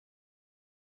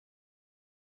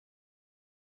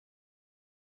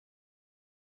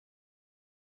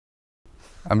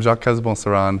I'm Jacques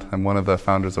Seronde. I'm one of the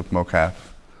founders of MOCAF.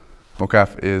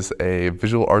 MOCAF is a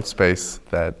visual art space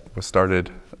that was started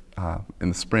in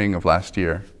the spring of last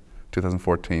year,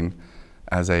 2014,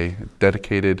 as a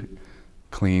dedicated,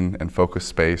 clean, and focused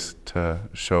space to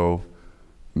show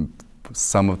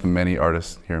some of the many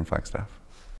artists here in Flagstaff.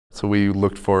 So we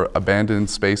looked for abandoned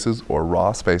spaces or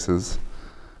raw spaces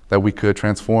that we could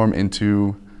transform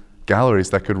into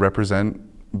galleries that could represent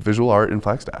visual art in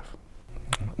Flagstaff.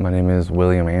 My name is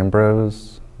William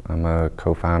Ambrose. I'm a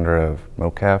co-founder of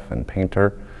MOCAF and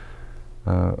painter.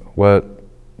 What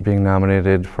being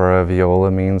nominated for a Viola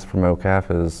means for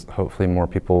MOCAF is hopefully more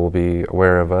people will be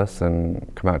aware of us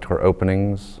and come out to our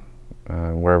openings,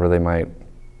 wherever they might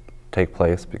take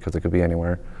place, because it could be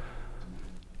anywhere.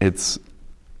 It's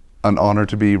an honor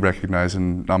to be recognized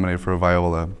and nominated for a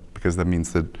Viola, because that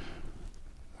means that,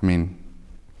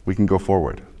 we can go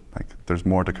forward. Like, there's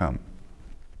more to come.